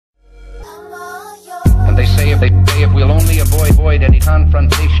if we'll only avoid any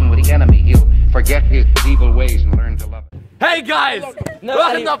confrontation with the enemy, he'll forget his evil ways and learn to love it. Hey guys!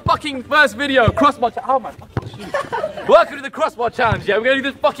 Welcome to the fucking first video, Crossbar challenge. Oh my fucking shoes. Welcome to the Crossbar challenge, yeah? We're gonna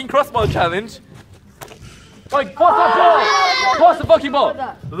do this fucking Crossbar challenge. Like, pass that ball! Pass the fucking ball!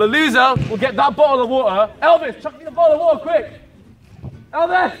 The loser will get that bottle of water. Elvis, chuck me the bottle of water, quick!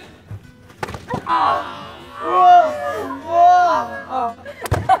 Elvis!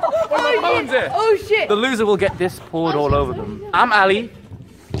 Oh shit! The loser will get this poured all over them. I'm Ali.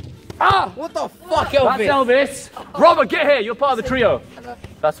 What the fuck, Elvis? That's Elvis. Robert, get here. You're part of the trio.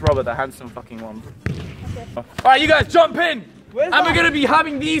 That's Robert, the handsome fucking one. Okay. Alright, you guys, jump in. And we're gonna be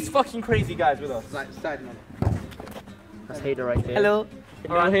having these fucking crazy guys with us. Sidemen. That's Haider right there. Hello.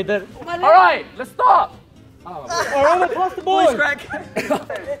 Alright, Haider. Alright, let's start. Robert, pass the ball.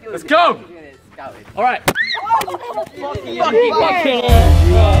 Let's go. Alright.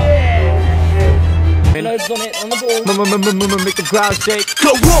 Loads on it, on the ball. Make the ground shake.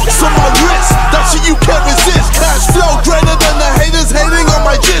 Got rocks on my wrist, that shit you can't resist. Cash flow greater than the haters hating on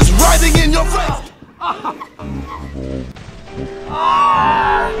my jizz. Riding in your face.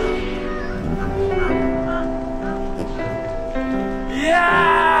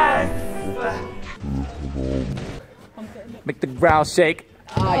 Yes! Make the ground shake.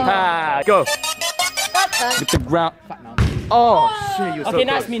 Go. Make the ground. Oh shit, you're so Okay, close.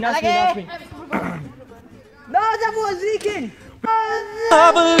 nice me. No, that was leaking.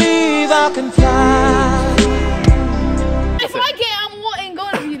 I believe I can fly. If I get, I'm wanting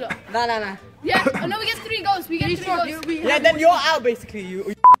goal of you lot. Nah. Yeah, oh no, we get 3 goals. We get 3 goals. Yeah, then you're out basically.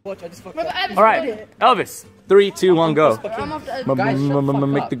 You watch. I just fucked up. Alright, Elvis. 3, 2, 1, go. I'm off the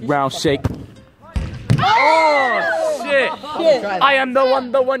Make the ground shake. Oh shit! I am the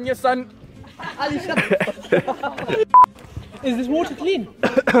one, your son. Is this water clean?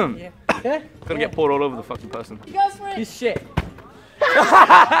 Yeah. Gonna get poured all over the fucking person. You guys win. This shit. No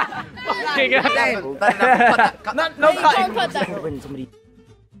Don't cut that.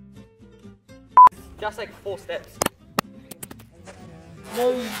 Just like 4 steps.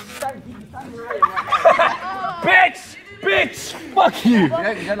 Bitch! Fuck you!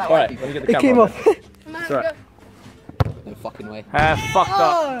 Alright, let me get the camera. It came off. Alright. No fucking way. Fucked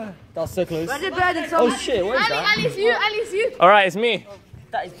up. That was so close. Where's the bird and Oh shit, what is that? Ali's you. Alright, it's me.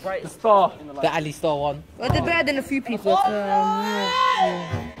 That is bright. The star. The Ali Star one. Where's the bird and a few people? Oh!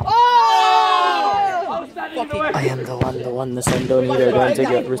 I am the one, the son don't either. Don't take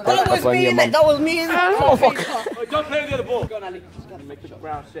your respect up on your mom. That was me. Oh, fuck. Don't play with the other ball. Go on, Ali. Make the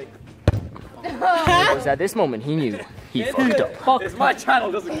ground shake. It was at this moment he knew he fucked up. It's my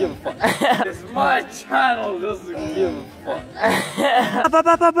channel, doesn't give a fuck. It's my channel, doesn't give a fuck.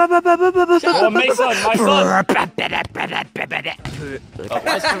 Oh, my son.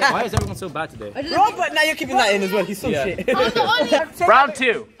 Why is everyone so bad today? Robert, now you're keeping that in as well. He's so shit. Round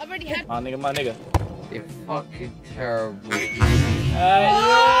 2. I've already had. My nigga. You're fucking terrible. You're fucking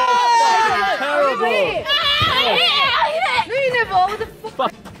terrible. No, you never. What the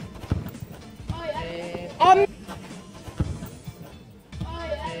fuck?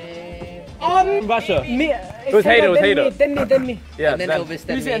 Mubasher. Me. It was Haider, Then me. Yeah, And then Elvis,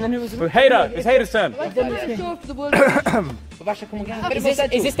 then me. And then who was it? Haider. It's Haider's turn. Mubasher, come again. Is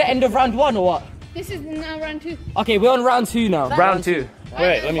this the end of round 1 or what? This is now round 2. Okay, we're on round 2 now. Round 2.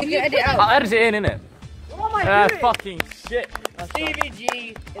 Wait, let me. I'll edit it in, innit? What am I doing? Fucking shit. Stevie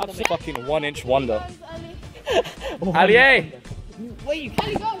G. That's a fucking 1-inch wonder. Ali A. Ali,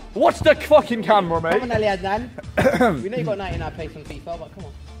 go. Watch the fucking camera, mate. Come on, Ali Adnan. We know you got 99 pace on FIFA, but come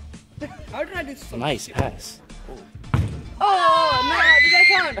on. How did I do so? Nice pass. Oh, no, did I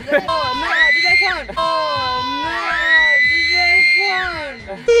count? Oh, no, did I count? Oh, no,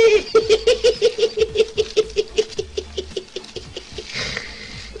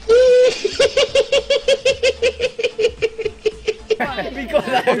 We got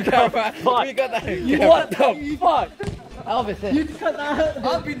that on camera. We got that on camera. What the fuck? Elvis, you cut that.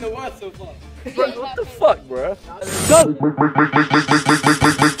 I've been the worst so far. Bro, what the fuck, bro? Make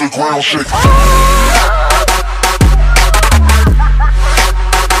the ground shake.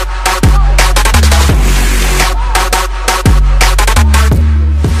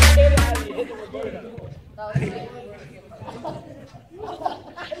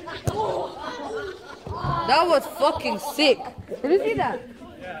 That was fucking sick. Did you see that?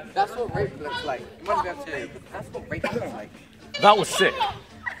 That's what rape looks like. You might be able to. That's what rape looks like. That was sick.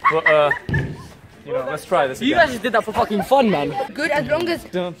 But, you know, let's try this again. You guys just did that for fucking fun, man. Good as long as.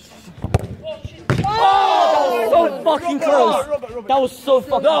 Oh, so fucking close. That was so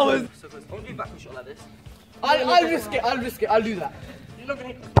fucking close. I'll risk it. I'll do that.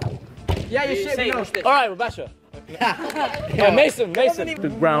 Yeah, you shit me. Alright, Mubasher. Yeah, Mason.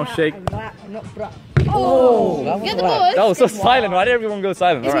 The ground shake. Oh, get the ball. That was so silent. Why did everyone go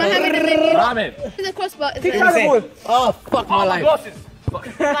silent? It's Mohammed. It's a crossbar. Kick down the ball. Oh, fuck my life. Glasses.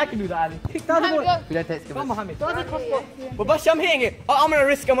 I can do that, Ali. Kick down the ball. We don't take it. Come on, Mohammed. Mubasher, I'm hitting it. I'm gonna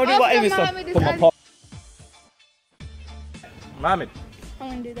risk. I'm gonna do what Elvis does. Put my paw. Mohammed. I'm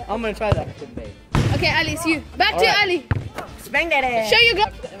gonna do that. I'm gonna try that. Okay, Ali, it's you. Back to you, Ali. Spang that ass. Show your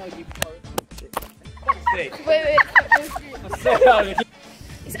glove. Wait.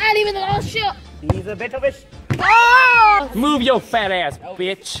 It's Ali with the last shot. He's a bit of a Oh! Move your fat ass,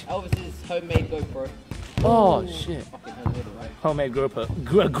 bitch. Elvis's homemade GoPro. Oh shit. Homemade groper.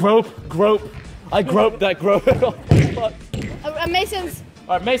 Grope. I groped that grope. Mason's.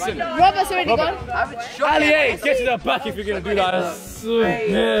 Alright, Mason. Robert's already gone. Ali A, get to the back if you're gonna do that.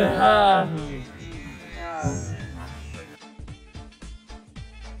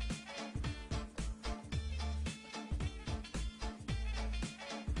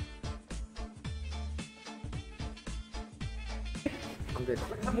 I'm good.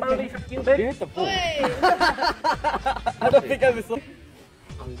 Wait. I don't think I saw.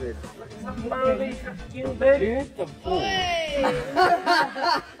 I'm good. Wait.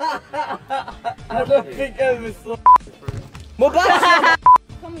 I don't think I saw. Mubasher!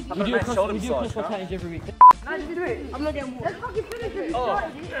 We do a crossbar challenge every week. How did you do it? I'm not getting more. Let's fucking finish it.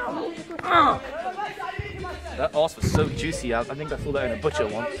 That arse was so juicy. I think I saw that in a butcher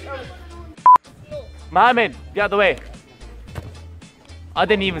once. Mohammed, get out of the way. I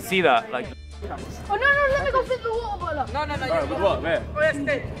didn't even see that. Like. Oh no, let me go fill the water bottle. No. Alright, with what? Where? Oh, yes,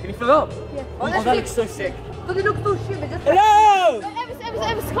 stay. Can you fill it up? Yeah. Oh, that looks so sick. Does it look so stupid? Just Hello!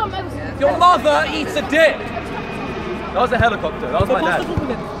 Evis, come, Evis. Your mother eats a dick! That was a helicopter. That was my dad.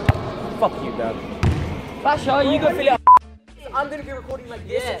 Fuck you, Dad. Basha, you go fill it up. I'm gonna be recording like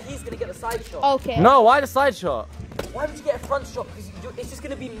this, and he's gonna get the side shot. Okay. No, why the side shot? Why would you get a front shot? Because it's just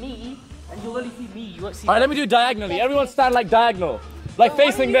gonna be me, and you'll only see me. You won't see. Alright, let me do diagonally. Everyone stand like diagonal. Like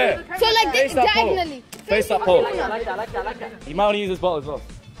facing there. So like Face that pole. diagonally. Face that pole. Like that. You might want to use this bottle as well.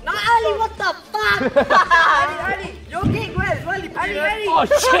 no, Ali, what the fuck? Ali, you're getting wet. Ali. Oh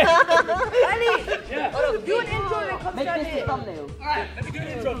shit! Ali, Yeah. do an intro and come Make down this the here. thumbnail. Alright, let me do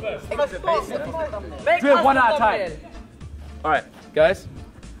the intro first. Make Do it us one the at a time. thumbnail. Alright, guys.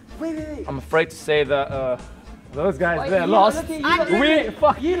 Wait. I'm afraid to say that those guys Wait, there you lost. lot, look here,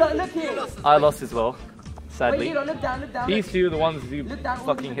 you look here. I lost as well. Wait, Sadly. you lot, look down. These two are the ones who Look down,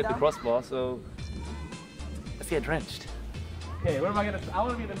 fucking look hit the down. crossbar, so let's get drenched. Okay, where am I gonna? I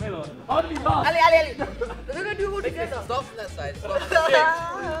want to be in the middle. I want to be last. Ali. We're gonna do all together. Stop from that side. Oh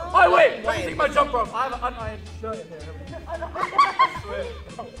wait, let me take my jump rope. I have an unironed shirt in here. I swear.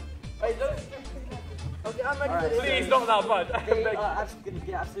 Wait, look. Okay, I'm ready for this. Please, not that much. I can beg. I'm gonna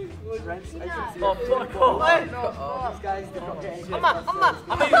get absolutely drenched. Oh, fuck off. These guys did not get any. I'm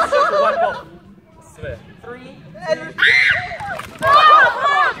gonna use this shirt to wipe off. I swear. 3.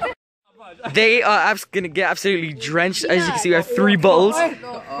 They are gonna get absolutely drenched. As you can see, we have 3 bottles.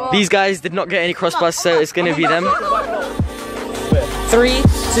 These guys did not get any crossbars, so it's gonna be them. 3, 2,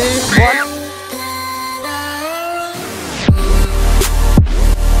 1.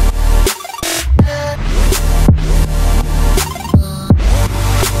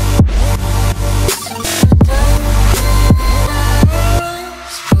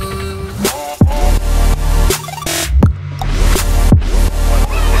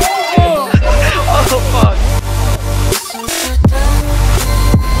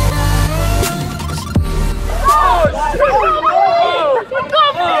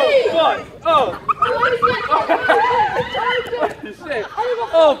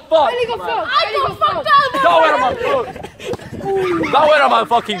 Oh fuck! I got fucked up. Don't wear my phone. Don't wear my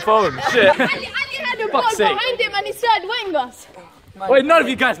fucking phone. Shit. Ali had a ball Fuck's sake. behind him and he started wetting us. Wait, none of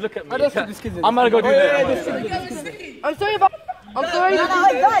you guys look at me. I'm gonna go do that. I'm sorry about.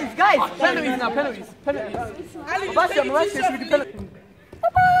 Guys. Penalties now, penalties.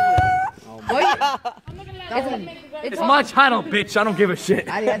 It's my channel, bitch. I don't give a shit.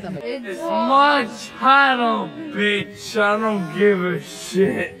 It's my channel, bitch. I don't give a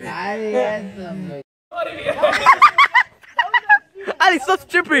shit. Ali, stop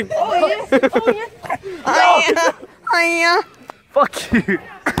stripping. Fuck you.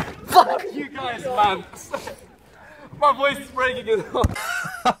 Fuck you guys, man. My voice is breaking as well.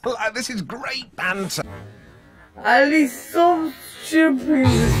 This is great banter. Ali, stop stripping.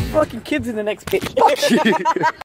 There's fucking kids in the next picture. Fuck you.